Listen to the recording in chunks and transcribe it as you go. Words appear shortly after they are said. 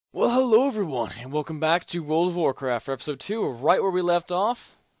Well, hello everyone, and welcome back to World of Warcraft for episode 2, right where we left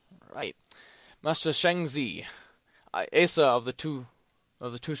off. Right. Master Shangzi, Asa of the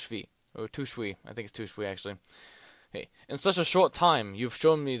Tushvi, or Tushwi, I think it's Tushwi actually. Hey, in such a short time, you've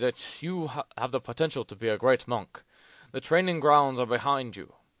shown me that you have the potential to be a great monk. The training grounds are behind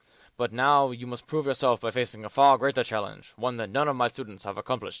you, but now you must prove yourself by facing a far greater challenge, one that none of my students have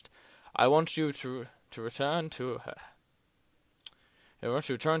accomplished. I want you to return to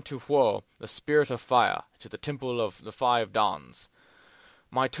Huo, the spirit of fire, to the Temple of the Five Dawns.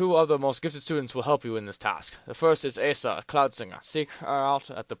 My two other most gifted students will help you in this task. The first is Asa, Cloudsinger. Seek her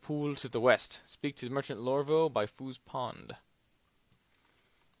out at the pool to the west. Speak to the merchant Lorvo by Foo's Pond.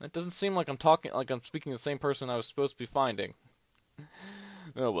 It doesn't seem like I'm speaking to the same person I was supposed to be finding.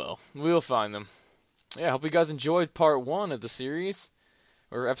 Oh well, we'll find them. Yeah, I hope you guys enjoyed part 1 of the series,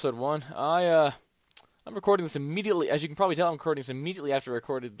 or episode 1. I'm recording this immediately, as you can probably tell, I'm recording this immediately after I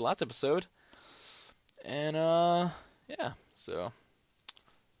recorded the last episode. And, yeah, so.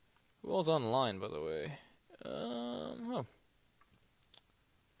 Who all's online, by the way? Oh.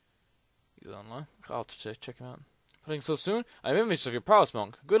 He's online. I'll have to check him out. Putting so soon? I'm envious of your prowess,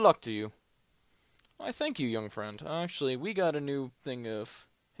 monk. Good luck to you. Why, thank you, young friend. Actually, we got a new thing of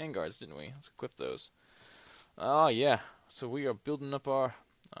handguards, didn't we? Let's equip those. Ah, yeah. So we are building up our...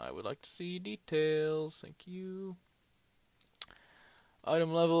 I would like to see details. Thank you.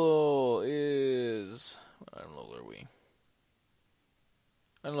 Item level is... What item level are we?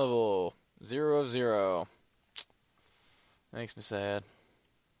 Item level 0 of 0. Makes me sad.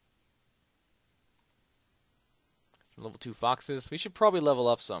 Some level 2 foxes. We should probably level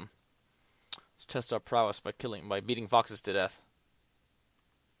up some. Let's test our prowess by beating foxes to death.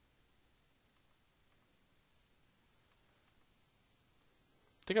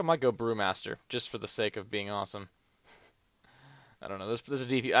 I think I might go Brewmaster, just for the sake of being awesome. I don't know. There's a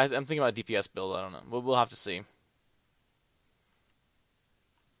DP. I'm thinking about a DPS build. I don't know. We'll have to see.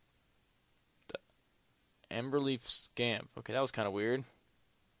 The Emberleaf Scamp. Okay, that was kind of weird.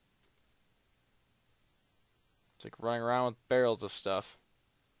 It's like running around with barrels of stuff.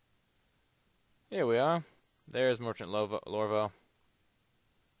 Here we are. There's Merchant Lorvo.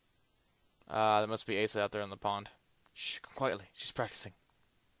 That must be Asa out there in the pond. Shh, come quietly. She's practicing.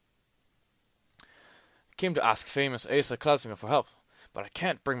 Came to ask famous Asa Cloudsinger for help, but I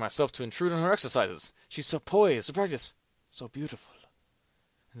can't bring myself to intrude on her exercises. She's so poised to practice, so beautiful.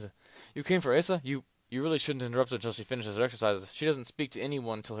 You came for Asa? You really shouldn't interrupt her until she finishes her exercises. She doesn't speak to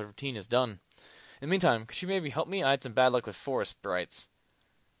anyone until her routine is done. In the meantime, could you maybe help me? I had some bad luck with forest sprites.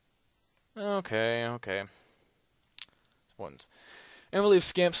 Okay. Once. Emberleaf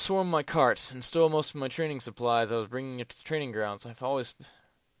scamps swarmed my cart and stole most of my training supplies. I was bringing it to the training grounds. I've always...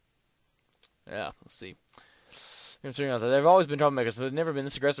 Yeah, let's see. They've always been troublemakers, but they've never been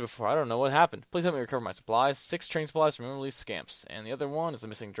this aggressive before. I don't know what happened. Please help me recover my supplies. 6 training supplies from Emberleaf scamps. And the other one is the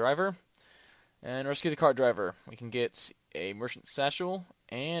missing driver. And rescue the cart driver. We can get a merchant satchel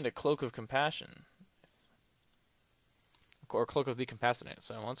and a cloak of compassion. Or cloak of the compassionate.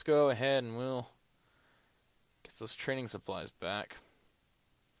 So let's go ahead and we'll get those training supplies back.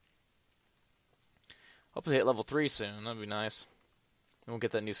 Hopefully hit level 3 soon. That'd be nice. And we'll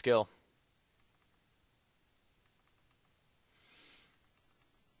get that new skill.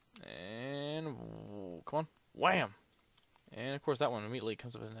 And come on, wham! And of course that one immediately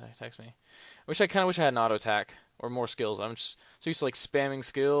comes up and attacks me. I kind of wish I had an auto attack or more skills. I'm just so used to like spamming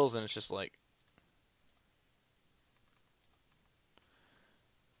skills, and it's just like.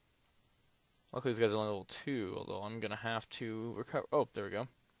 Luckily, these guys are only level 2, although I'm gonna have to recover. Oh, there we go.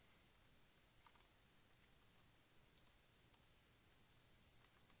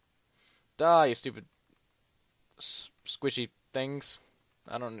 Die, you stupid squishy things.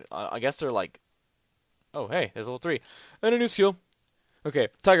 I guess they're like... Oh, hey, there's level 3. And a new skill. Okay,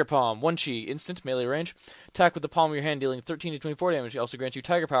 Tiger Palm. 1 chi. Instant, melee range. Attack with the palm of your hand, dealing 13 to 24 damage. It also grants you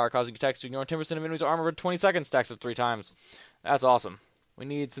Tiger Power, causing attacks to ignore 10% of enemies' armor for 20 seconds. Stacks up 3 times. That's awesome. We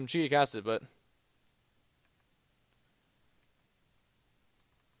need some chi to cast it, but...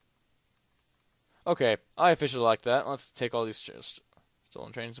 Okay, I officially like that. Let's take all these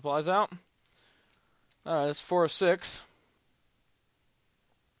stolen training supplies out. Alright, that's 4 of 6.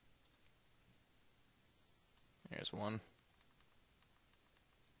 Here's one.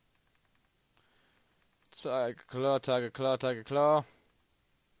 Tiger Claw, Tiger Claw, Tiger Claw.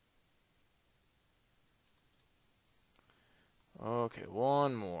 Okay,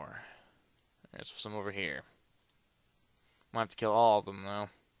 one more. There's some over here. Might have to kill all of them, though.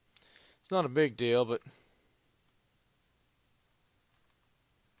 It's not a big deal, but...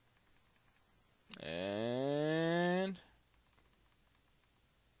 And...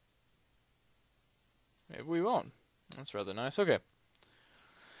 Maybe we won't. That's rather nice. Okay.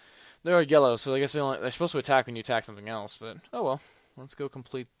 They are yellow, so I guess they're supposed to attack when you attack something else, but oh well. Let's go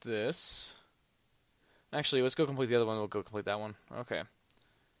complete this. Actually, let's go complete the other one. We'll go complete that one. Okay.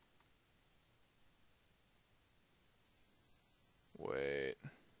 Wait.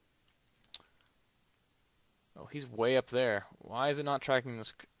 Oh, he's way up there. Why is it not tracking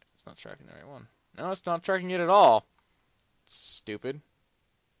this? It's not tracking the right one. No, it's not tracking it at all. Stupid.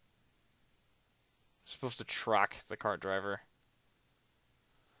 It's supposed to track the cart driver.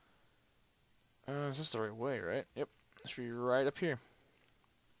 Is this the right way, right? Yep. It should be right up here.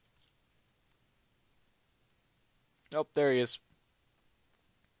 Oh, there he is.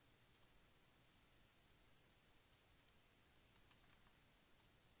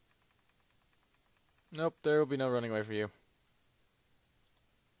 Nope, there will be no running away for you.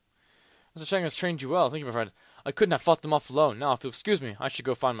 Mr. Chang has trained you well. Thank you, my friend. I couldn't have fought them off alone. Now, if you'll excuse me, I should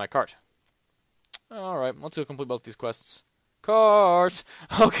go find my cart. Alright, let's go complete both these quests. Cart!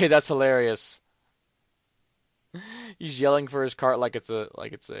 Okay, that's hilarious. He's yelling for his cart like it's a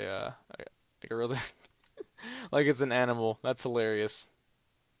really like it's an animal. That's hilarious.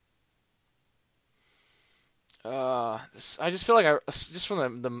 I just feel like just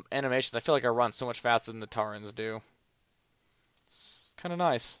from the animation, I feel like I run so much faster than the Tarans do. It's kind of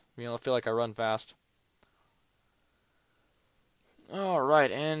nice. I feel like I run fast.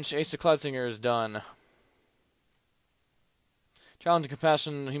 Alright, and Ace of Cloudsinger is done. Challenge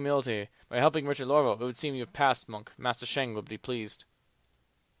compassion and humility. By helping Richard Lorvo, it would seem you have passed, monk. Master Sheng will be pleased.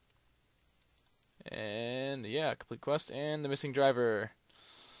 And, yeah, complete quest. And the missing driver.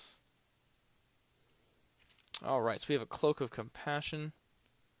 Alright, so we have a Cloak of Compassion.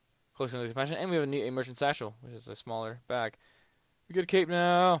 Cloak of Compassion. And we have a merchant satchel, which is a smaller bag. We get a cape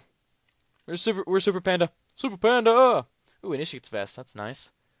now. We're Super Panda. Super Panda! Ooh, Initiate's vest. That's nice.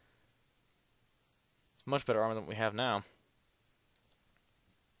 It's much better armor than what we have now.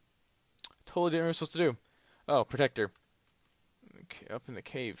 Totally didn't know what we were supposed to do. Oh, Protector. Okay, up in the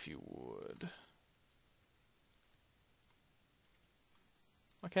cave, if you would.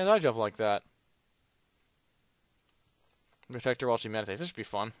 Why can't I jump like that? Protect her while she meditates. This should be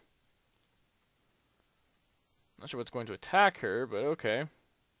fun. Not sure what's going to attack her, but okay.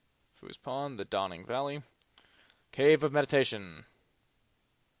 Fu's Pond, the Dawning Valley. Cave of Meditation.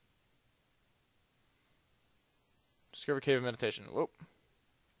 Discover Cave of Meditation. Whoa.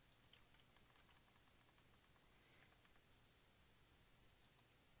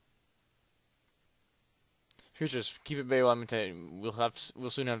 Futures, keep it bay while meditating. We'll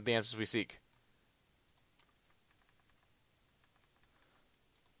soon have the answers we seek.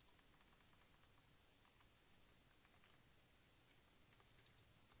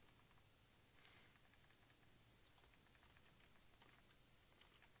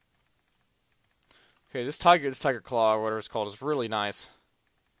 Okay, this tiger claw, or whatever it's called, is really nice.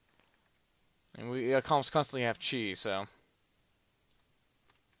 And we constantly have chi, so.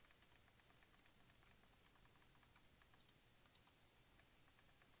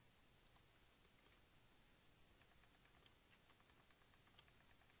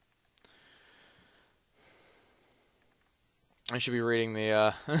 I should be reading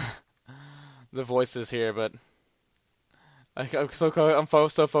the the voices here, but I'm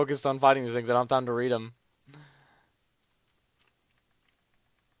so focused on fighting these things that I don't have time to read them.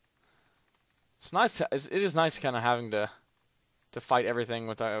 It's nice. It is nice, kind of having to fight everything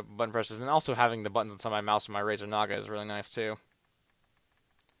with button presses, and also having the buttons inside my mouse with my Razer Naga is really nice too.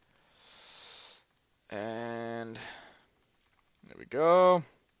 And there we go.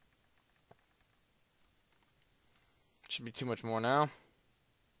 Should be too much more now.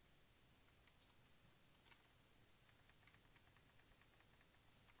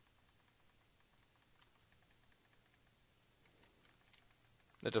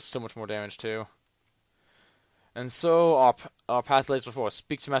 That does so much more damage too. And so our path lays before us.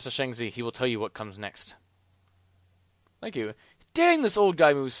 Speak to Master Shengzi. He will tell you what comes next. Thank you. Dang, this old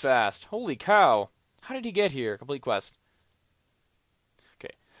guy moves fast. Holy cow. How did he get here? Complete quest.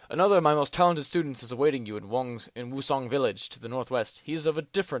 Okay. Another of my most talented students is awaiting you in Wusong Village to the northwest. He is of a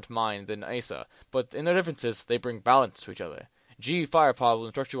different mind than Asa, but in their differences, they bring balance to each other. G. Firepaw will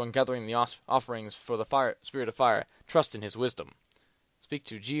instruct you on gathering the offerings for the spirit of fire. Trust in his wisdom. Speak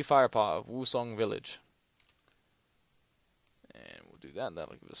to G. Firepaw of Wusong Village. And we'll do that.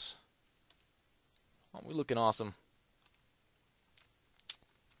 That'll give us... Oh, we're looking awesome.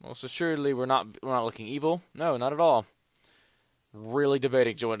 Most assuredly, we're not looking evil. No, not at all. Really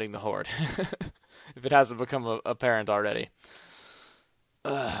debating joining the Horde. If it hasn't become apparent already.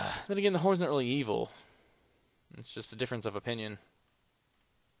 Then again, the Horde's not really evil. It's just a difference of opinion.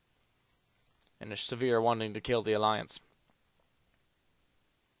 and a severe wanting to kill the Alliance.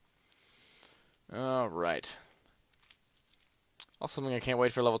 Alright. Also, something I can't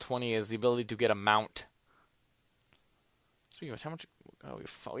wait for level 20 is the ability to get a mount. Speaking of how much... Oh,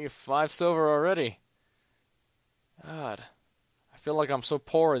 we have 5 silver already. God. I feel like I'm so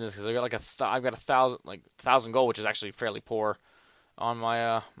poor in this because I got like I've got 1,000 gold, which is actually fairly poor on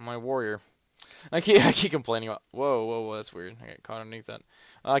my my warrior. I keep complaining about... Whoa, that's weird. I got caught underneath that.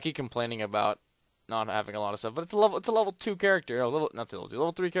 I keep complaining about not having a lot of stuff, but it's a level 2 character. Oh, not level 2,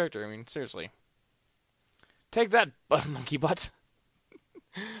 level 3 character. I mean, seriously. Take that, monkey butt.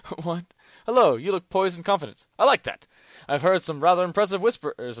 What? Hello, you look poised and confident. I like that. I've heard some rather impressive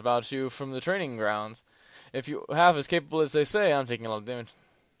whispers about you from the training grounds. If you have as capable as they say, I'm taking a lot of damage.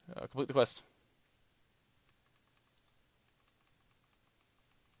 Complete the quest.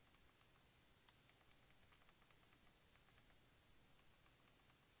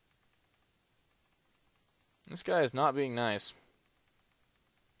 This guy is not being nice.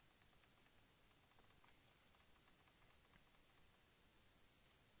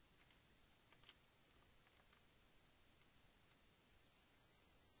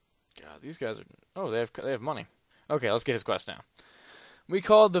 God, these guys are... Oh, they have money. Okay, let's get his quest now. We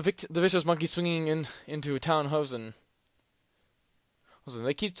called the vicious monkey swinging into town Hosen.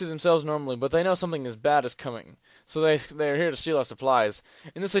 They keep to themselves normally, but they know something as bad is coming. So they're here to steal our supplies.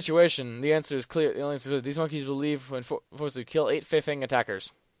 In this situation, the answer is clear. The only answer is clear. These monkeys will leave when forced to kill 8 Fei-Fang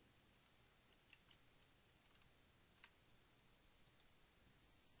attackers.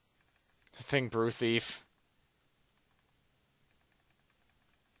 Feng brew thief.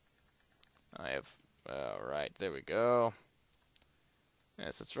 I have... Alright, there we go.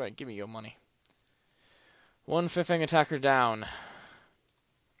 Yes, that's right. Give me your money. 1 Fei-Fang attacker down.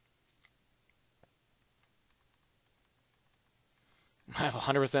 I have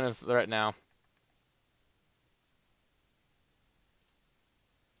 100% of the threat now.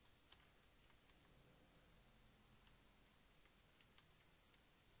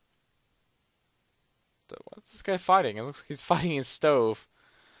 So what's this guy fighting? It looks like he's fighting his stove.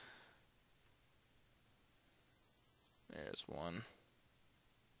 There's one.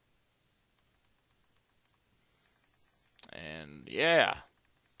 And yeah,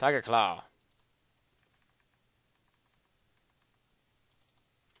 Tiger Claw.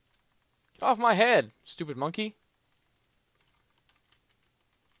 Get off my head, stupid monkey.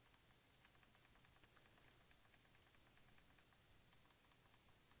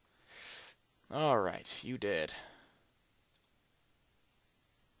 Alright, you dead.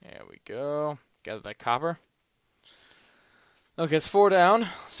 There we go. Gather that copper. Okay, it's 4 down.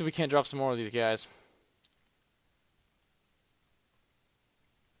 Let's see if we can't drop some more of these guys.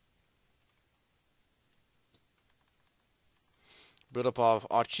 Build up of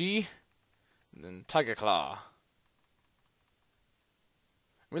Archie. And then Tiger Claw.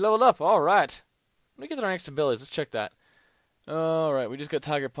 We leveled up. Alright. Let me get our next abilities. Let's check that. Alright, we just got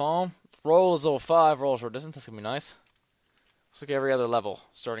Tiger Palm. Roll is level 5. Roll short distance. That's going to be nice. Looks like every other level,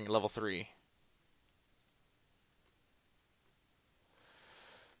 starting at level 3.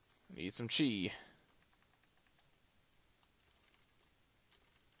 Need some chi.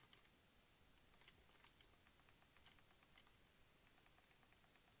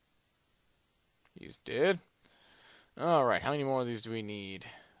 He's dead. Alright, how many more of these do we need?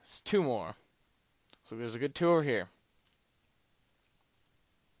 It's 2 more. So there's a good 2 over here.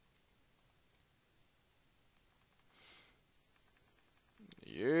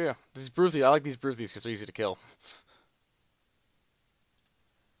 Yeah. These Bruthies, I like these Bruthies because they're easy to kill.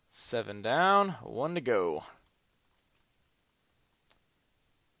 7 down, 1 to go.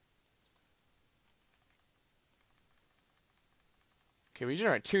 Okay, we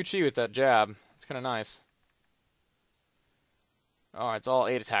generate 2 chi with that jab. It's kind of nice. Alright, it's all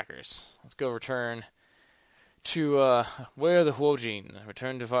 8 attackers. Let's go return to, where the Huojin.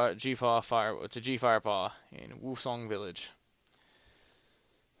 Return to G Firepaw in Wusong Village.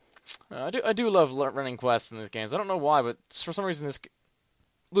 I do love running quests in these games. I don't know why, but for some reason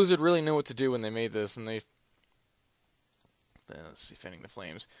Blizzard really knew what to do when they made this, and they... Let's see, fanning the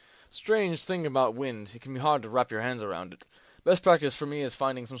flames. Strange thing about wind. It can be hard to wrap your hands around it. Best practice for me is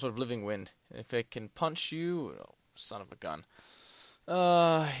finding some sort of living wind. If it can punch you... Oh, son of a gun.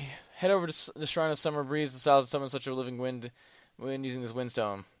 Head over to the Shrine of Summer Breeze to south summon such a living wind using this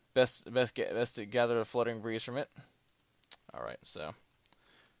windstone. Best to gather a fluttering breeze from it. Alright, so...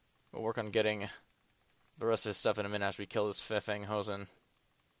 We'll work on getting the rest of his stuff in a minute after we kill this Fei-Fang Hosen.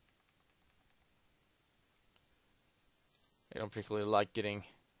 I don't particularly like getting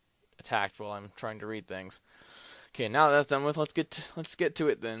attacked while I'm trying to read things. Okay, now that that's done with, let's get to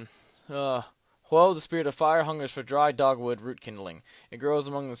it then. Whoa, the spirit of fire hungers for dry dogwood root kindling. It grows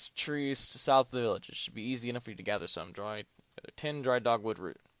among the trees to south of the village. It should be easy enough for you to gather some. 10 dry dogwood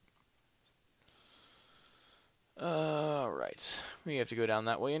root. Right. We have to go down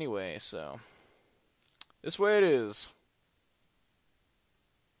that way anyway, so... This way it is.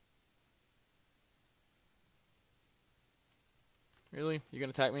 Really? You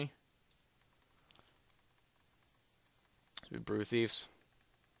gonna attack me? We brew thieves.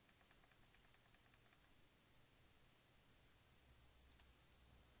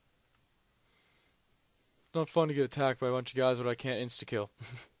 It's not fun to get attacked by a bunch of guys that I can't insta-kill.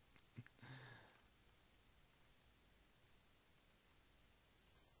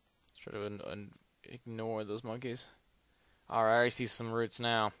 Try to ignore those monkeys. Alright, I see some roots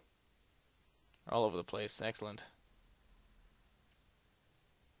now. All over the place. Excellent.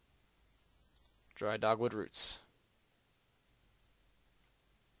 Dry dogwood roots.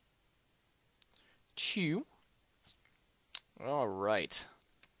 2. Alright.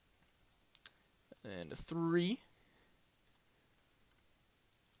 And 3.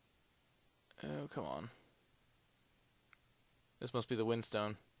 Oh, come on. This must be the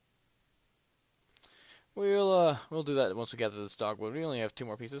windstone. We'll do that once we gather this dogwood. We only have 2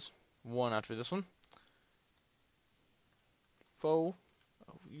 more pieces. 1 after this one. Foe.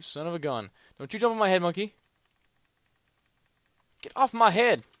 Oh, you son of a gun. Don't you jump on my head, monkey. Get off my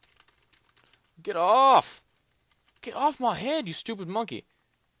head. Get off. Get off my head, you stupid monkey.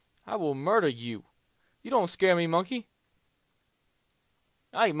 I will murder you. You don't scare me, monkey.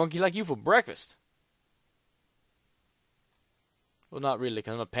 I eat monkeys like you for breakfast. Well, not really,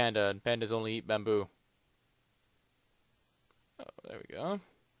 because I'm a panda, and pandas only eat bamboo. Oh, there we go.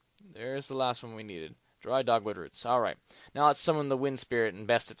 There's the last one we needed. Dry dogwood roots. Alright. Now let's summon the wind spirit and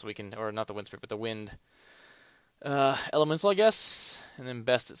best it so we can... Or not the wind spirit, but the wind... elemental, I guess. And then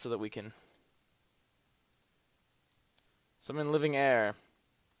best it so that we can... Summon living air.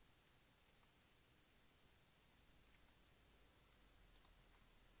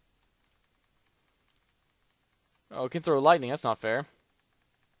 Oh, it can throw lightning. That's not fair.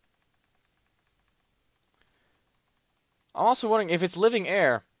 I'm also wondering if it's living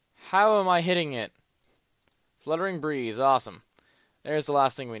air. How am I hitting it? Fluttering breeze. Awesome. There's the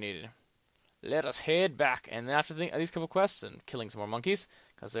last thing we needed. Let us head back. And after these couple quests and killing some more monkeys,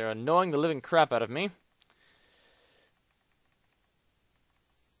 because they're annoying the living crap out of me.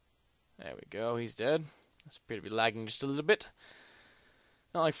 There we go. He's dead. This appears to be lagging just a little bit.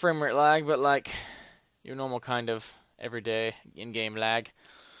 Not like frame rate lag, but like your normal kind of everyday in-game lag.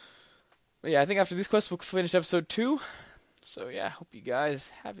 But yeah, I think after these quests we'll finish episode 2. So yeah, hope you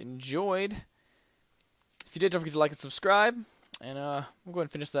guys have enjoyed. If you did, don't forget to like and subscribe. And we'll go ahead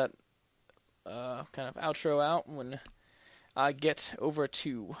and finish that kind of outro out when I get over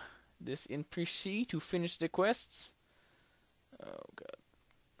to this NPC to finish the quests. Oh god.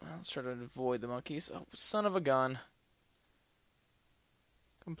 Let's try to avoid the monkeys. Oh, son of a gun.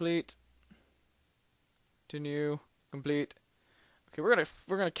 Complete. Continue. Complete. Okay,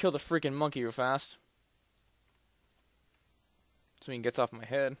 we're gonna kill the freaking monkey real fast. So he gets off my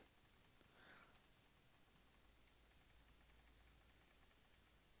head.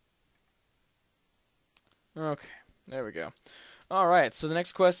 Okay, there we go. Alright, so the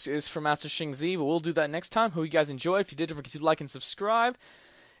next quest is for Master Xing Zi, but we'll do that next time. Hope you guys enjoyed. If you did, don't forget to like and subscribe.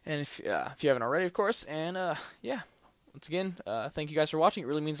 And if you haven't already, of course. And yeah, once again, thank you guys for watching. It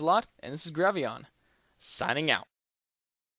really means a lot. And this is Gravion, signing out.